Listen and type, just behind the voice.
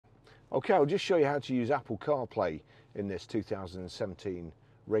Okay, I'll just show you how to use Apple CarPlay in this 2017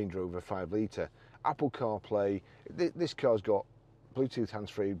 Range Rover 5 litre. Apple CarPlay, this car's got Bluetooth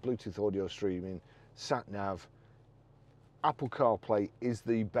hands-free, Bluetooth audio streaming, sat-nav. Apple CarPlay is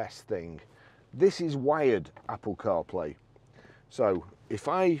the best thing. This is wired Apple CarPlay. So if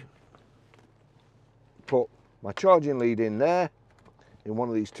I put my charging lead in there, in one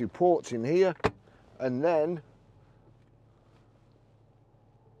of these two ports in here, and then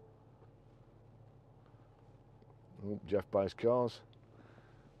Jeff buys cars.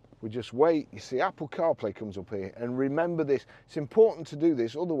 We just wait. You see Apple CarPlay comes up here, and remember this, it's important to do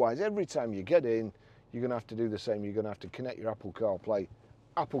this, otherwise every time you get in you're going to have to do the same. You're going to have to connect your Apple CarPlay.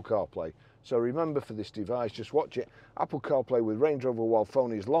 So remember, for this device, just watch it, Apple CarPlay with Range Rover while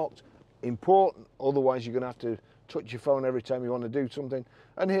phone is locked. Important, otherwise you're going to have to touch your phone every time you want to do something.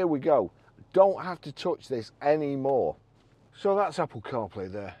 And here we go. Don't have to touch this anymore. So that's Apple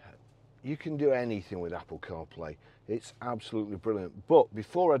CarPlay there. You can do anything with Apple CarPlay. It's absolutely brilliant. But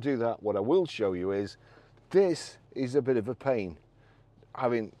before I do that, what I will show you is, this is a bit of a pain.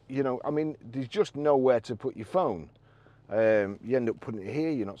 Having, you know, I mean, there's just nowhere to put your phone. You end up putting it here,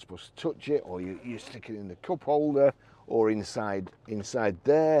 you're not supposed to touch it, or you stick it in the cup holder, or inside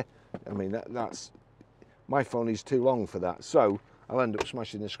there. I mean, that's, my phone is too long for that, so I'll end up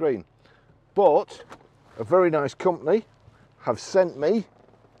smashing the screen. But a very nice company have sent me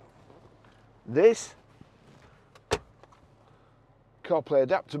this CarPlay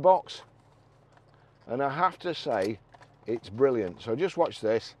Adapter Box, and I have to say it's brilliant. So just watch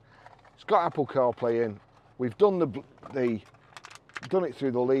this. It's got Apple CarPlay in. We've done done it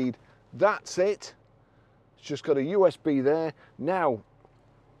through the lead. That's it. It's just got a USB there. Now,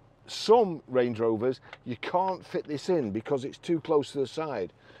 some Range Rovers, you can't fit this in because it's too close to the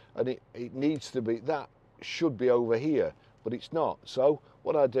side, and it needs to be, that should be over here, but it's not. So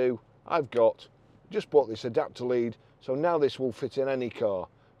what I do, I've just bought this adapter lead, so now this will fit in any car.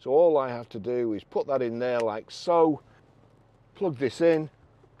 So all I have to do is put that in there like so, plug this in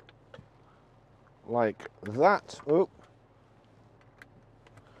like that. Oh.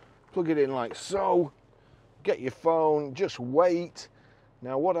 Plug it in like so, get your phone, just wait.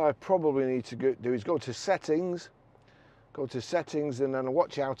 Now what I probably need to do is go to settings, and then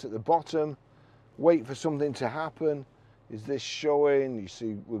watch out at the bottom, wait for something to happen. Is this showing? You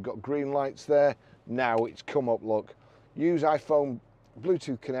see we've got green lights there. Now it's come up, look. Use iPhone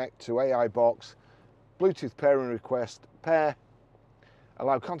Bluetooth Connect to AI Box, Bluetooth pairing request, pair,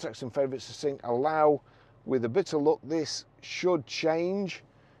 allow contacts and favourites to sync, allow. With a bit of luck, this should change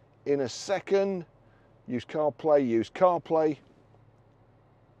in a second. Use CarPlay.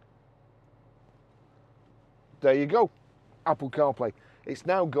 There you go, Apple CarPlay. It's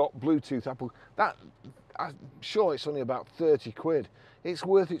now got Bluetooth Apple. I'm sure it's only about 30 quid. It's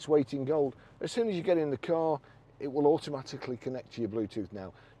worth its weight in gold. As soon as you get in the car, it will automatically connect to your Bluetooth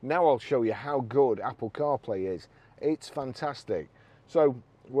now. Now I'll show you how good Apple CarPlay is. It's fantastic. So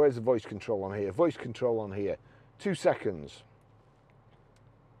where's the voice control on here? Voice control on here. 2 seconds.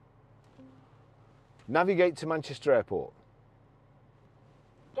 Navigate to Manchester Airport.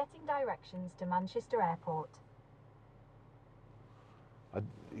 Getting directions to Manchester Airport.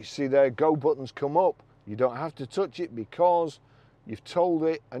 You see there, go buttons come up. You don't have to touch it because you've told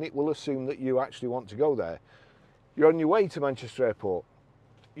it, and it will assume that you actually want to go there. You're on your way to Manchester Airport.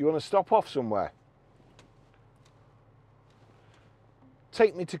 You want to stop off somewhere.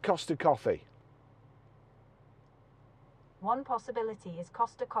 Take me to Costa Coffee. One possibility is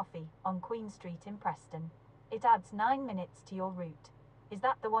Costa Coffee on Queen Street in Preston. It adds 9 minutes to your route. Is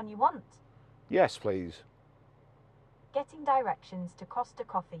that the one you want? Yes, please. Getting directions to Costa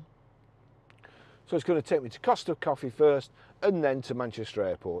Coffee. So it's going to take me to Costa Coffee first, and then to Manchester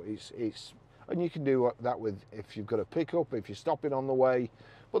Airport. And you can do that with, if you've got a pickup, if you're stopping on the way.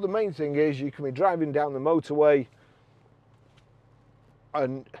 But the main thing is, you can be driving down the motorway,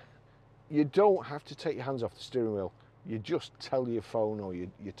 and you don't have to take your hands off the steering wheel. You just tell your phone, or you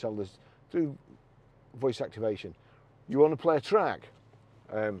tell this through voice activation, you want to play a track.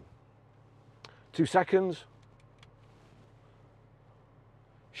 2 seconds.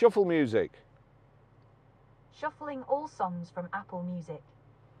 Shuffle music. Shuffling all songs from Apple Music.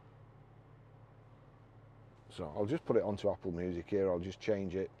 So I'll just put it onto Apple Music here. I'll just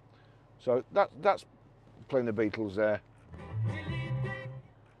change it. So that's playing the Beatles there.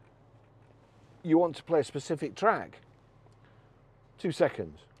 You want to play a specific track. 2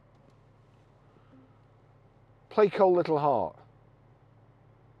 seconds. Play Cold Little Heart.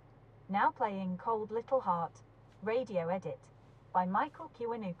 Now playing Cold Little Heart, Radio Edit, by Michael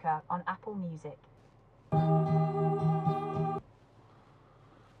Kiwanuka on Apple Music.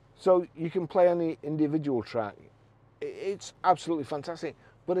 So you can play any individual track. It's absolutely fantastic.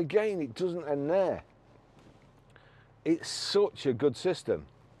 But again, it doesn't end there. It's such a good system.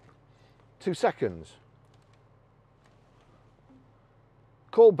 2 seconds.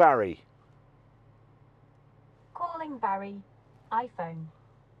 Call Barry. Calling Barry. iPhone.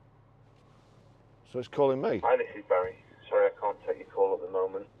 So it's calling me. Hi, this is Barry. Sorry, I can't take your call at the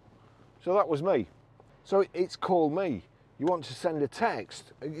moment. So that was me. So it's called me. You want to send a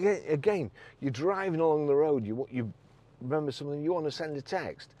text. Again, you're driving along the road, you remember something, you want to send a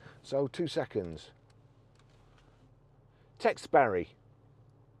text. So 2 seconds. Text Barry.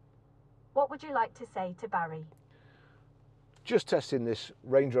 What would you like to say to Barry? Just testing this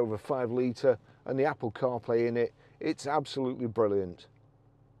Range Rover 5 litre and the Apple CarPlay in it. It's absolutely brilliant.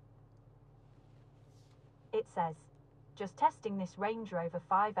 It says, just testing this Range Rover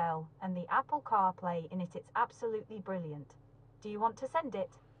 5L and the Apple CarPlay in it. It's absolutely brilliant. Do you want to send it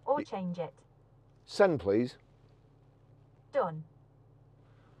or change it? Send, please. Done.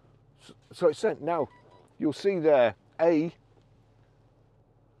 So it's sent. Now, you'll see there,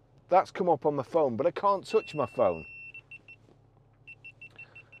 that's come up on my phone, but I can't touch my phone.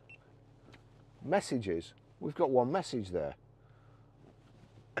 Messages. We've got one message there.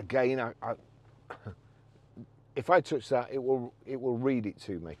 Again, if I touch that, it will read it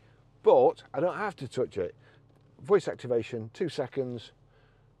to me. But I don't have to touch it. Voice activation, 2 seconds.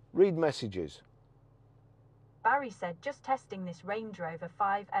 Read messages. Barry said, just testing this Range Rover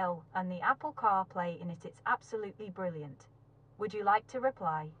 5L and the Apple CarPlay in it. It's absolutely brilliant. Would you like to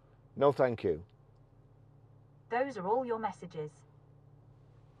reply? No, thank you. Those are all your messages.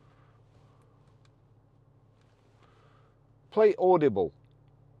 Play Audible.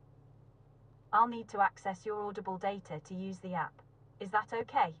 I'll need to access your Audible data to use the app. Is that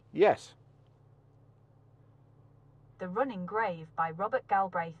okay? Yes. The Running Grave by Robert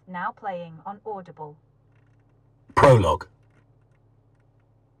Galbraith now playing on Audible. Prologue.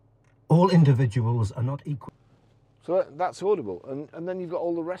 All individuals are not equal. So that's Audible. And then you've got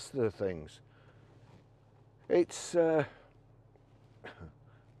all the rest of the things. It's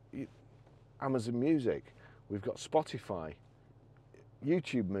Amazon Music. We've got Spotify,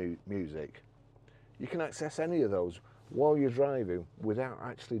 YouTube Music. You can access any of those while you're driving without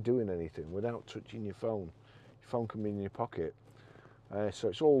actually doing anything, without touching your phone. Your phone can be in your pocket. So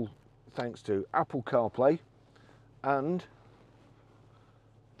it's all thanks to Apple CarPlay and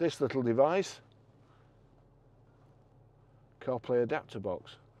this little device, CarPlay Adapter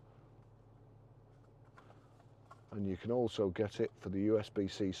Box. And you can also get it for the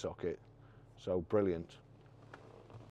USB-C socket. So brilliant.